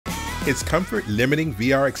Is comfort limiting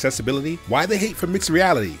VR accessibility? Why the hate for mixed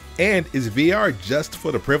reality? And is VR just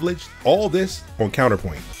for the privileged? All this on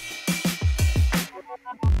Counterpoint.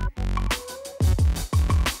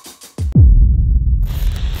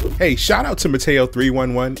 Hey, shout out to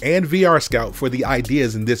Mateo311 and VR Scout for the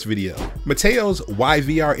ideas in this video. Mateo's Why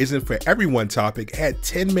VR Isn't For Everyone topic had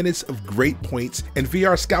 10 minutes of great points, and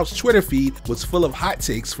VR Scout's Twitter feed was full of hot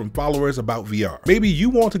takes from followers about VR. Maybe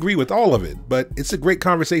you won't agree with all of it, but it's a great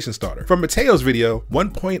conversation starter. From Mateo's video,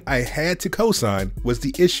 one point I had to co-sign was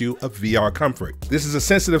the issue of VR comfort. This is a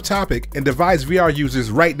sensitive topic and divides VR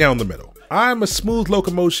users right down the middle. I'm a smooth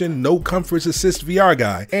locomotion, no comforts assist VR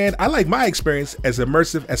guy, and I like my experience as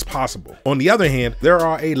immersive as possible. On the other hand, there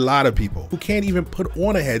are a lot of people who can't even put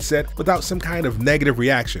on a headset without some kind of negative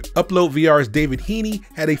reaction. Upload VR's David Heaney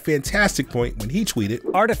had a fantastic point when he tweeted,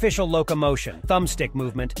 "Artificial locomotion, thumbstick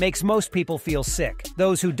movement, makes most people feel sick.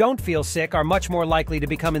 Those who don't feel sick are much more likely to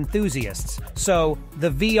become enthusiasts. So, the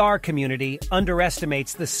VR community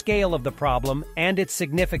underestimates the scale of the problem and its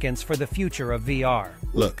significance for the future of VR."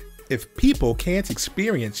 Look, if people can't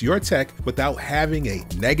experience your tech without having a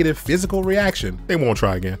negative physical reaction, they won't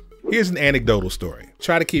try again. Here's an anecdotal story.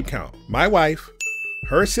 Try to keep count. My wife,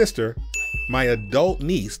 her sister, my adult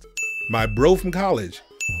niece, my bro from college,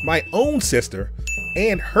 my own sister,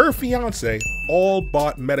 and her fiance all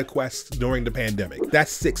bought MetaQuests during the pandemic. That's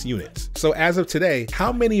 6 units. So as of today,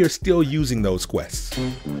 how many are still using those quests?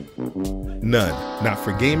 None. Not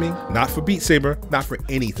for gaming, not for Beat Saber, not for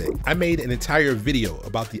anything. I made an entire video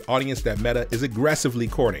about the audience that Meta is aggressively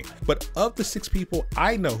courting. But of the 6 people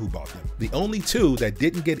I know who bought them, the only 2 that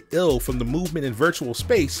didn't get ill from the movement in virtual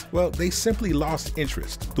space, well, they simply lost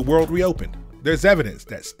interest. The world reopened. There's evidence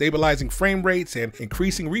that stabilizing frame rates and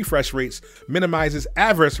increasing refresh rates minimizes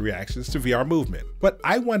adverse reactions to VR movement. But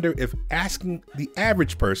I wonder if asking the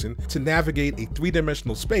average person to navigate a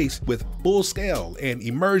 3-dimensional space with full scale and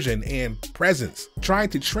immersion and presence, trying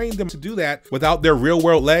to train them to do that without their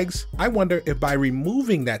real-world legs, I wonder if by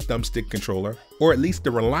removing that thumbstick controller, or at least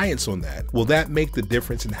the reliance on that, will that make the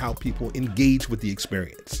difference in how people engage with the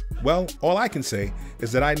experience? Well, all I can say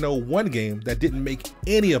is that I know one game that didn't make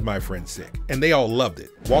any of my friends sick, and they all loved it.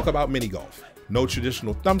 Walkabout Mini Golf. No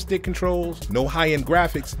traditional thumbstick controls, no high-end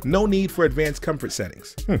graphics, no need for advanced comfort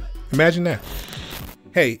settings. Imagine that.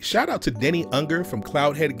 Hey, shout out to Denny Unger from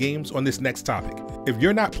Cloudhead Games on this next topic. If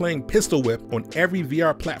you're not playing Pistol Whip on every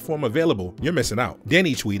VR platform available, you're missing out.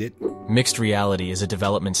 Denny tweeted, "Mixed reality is a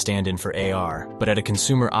development stand-in for AR, but at a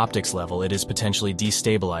consumer optics level, it is potentially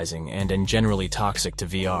destabilizing and generally toxic to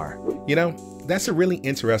VR." You know, that's a really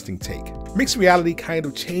interesting take. Mixed reality kind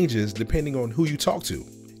of changes depending on who you talk to.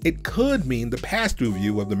 It could mean the pass-through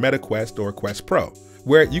view of the MetaQuest or Quest Pro,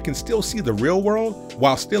 where you can still see the real world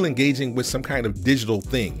while still engaging with some kind of digital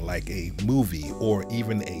thing like a movie or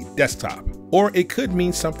even a desktop. Or it could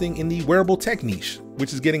mean something in the wearable tech niche,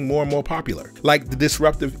 which is getting more and more popular, like the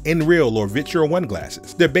disruptive Nreal or Vitro One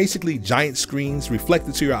glasses. They're basically giant screens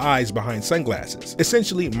reflected to your eyes behind sunglasses,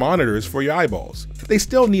 essentially monitors for your eyeballs. They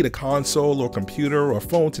still need a console or computer or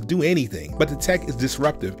phone to do anything, but the tech is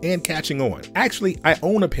disruptive and catching on. Actually, I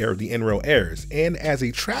own a pair of the Nreal Airs, and as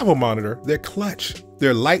a travel monitor, they're clutch.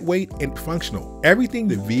 They're lightweight and functional. Everything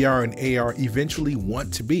that VR and AR eventually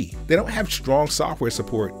want to be. They don't have strong software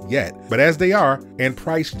support yet, but as they are, and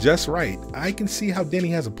priced just right, I can see how Denny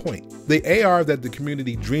has a point. The AR that the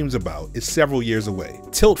community dreams about is several years away.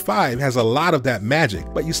 Tilt 5 has a lot of that magic,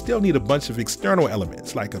 but you still need a bunch of external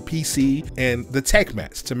elements like a PC and the tech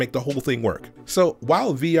mats to make the whole thing work. So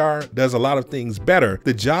while VR does a lot of things better,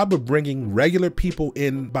 the job of bringing regular people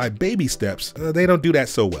in by baby steps, they don't do that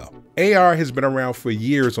so well. AR has been around for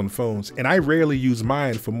years on phones, and I rarely use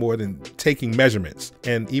mine for more than taking measurements,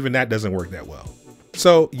 and even that doesn't work that well.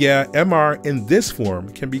 So yeah, MR in this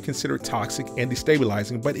form can be considered toxic and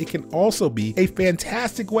destabilizing, but it can also be a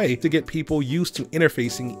fantastic way to get people used to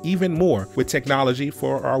interfacing even more with technology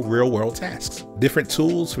for our real-world tasks. Different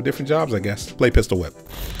tools for different jobs, I guess. Play Pistol Whip.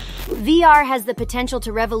 VR has the potential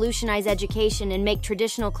to revolutionize education and make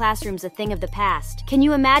traditional classrooms a thing of the past. Can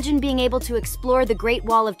you imagine being able to explore the Great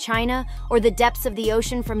Wall of China or the depths of the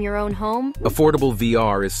ocean from your own home? Affordable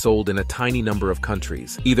VR is sold in a tiny number of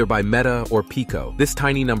countries, either by Meta or Pico. This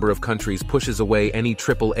tiny number of countries pushes away any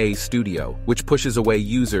AAA studio, which pushes away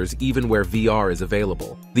users even where VR is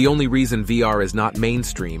available. The only reason VR is not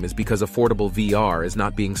mainstream is because affordable VR is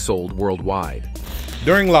not being sold worldwide.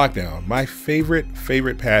 During lockdown, my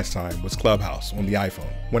favorite pastime pastime was Clubhouse on the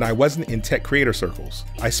iPhone. When I wasn't in tech creator circles,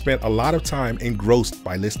 I spent a lot of time engrossed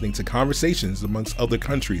by listening to conversations amongst other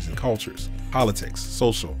countries and cultures, politics,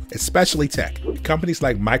 social, especially tech. Companies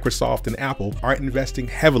like Microsoft and Apple are investing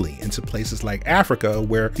heavily into places like Africa,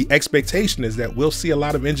 where the expectation is that we'll see a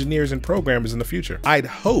lot of engineers and programmers in the future. I'd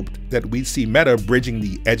hoped that we'd see Meta bridging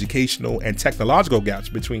the educational and technological gaps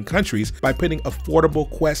between countries by putting affordable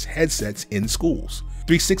Quest headsets in schools.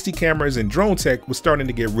 360 cameras and drone tech was starting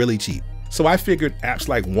to get really cheap. So I figured apps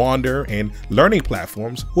like Wander and learning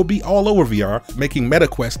platforms will be all over VR, making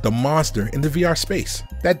MetaQuest the monster in the VR space.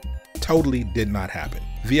 That totally did not happen.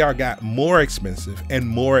 VR got more expensive and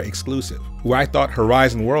more exclusive. Where I thought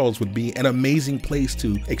Horizon Worlds would be an amazing place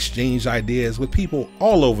to exchange ideas with people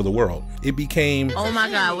all over the world, it became, oh my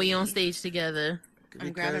god, we on stage together.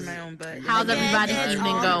 I'm grabbing my own butt. How's everybody's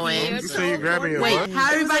evening going? You say you're grabbing your Wait, butt?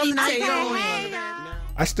 how everybody night going?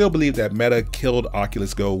 I still believe that Meta killed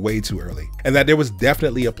Oculus Go way too early, and that there was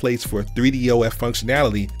definitely a place for 3DOF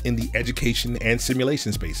functionality in the education and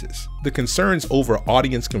simulation spaces. The concerns over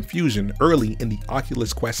audience confusion early in the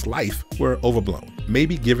Oculus Quest life were overblown.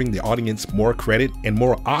 Maybe giving the audience more credit and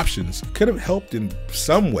more options could have helped in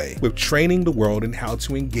some way with training the world in how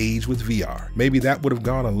to engage with VR. Maybe that would have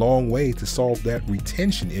gone a long way to solve that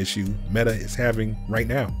retention issue Meta is having right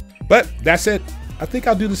now. But that's it. I think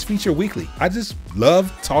I'll do this feature weekly. I just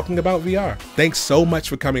love talking about VR. Thanks so much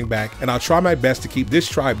for coming back, and I'll try my best to keep this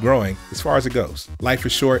tribe growing as far as it goes. Life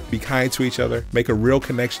is short, be kind to each other, make a real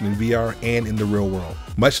connection in VR and in the real world.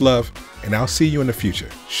 Much love, and I'll see you in the future.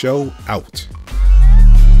 Show out.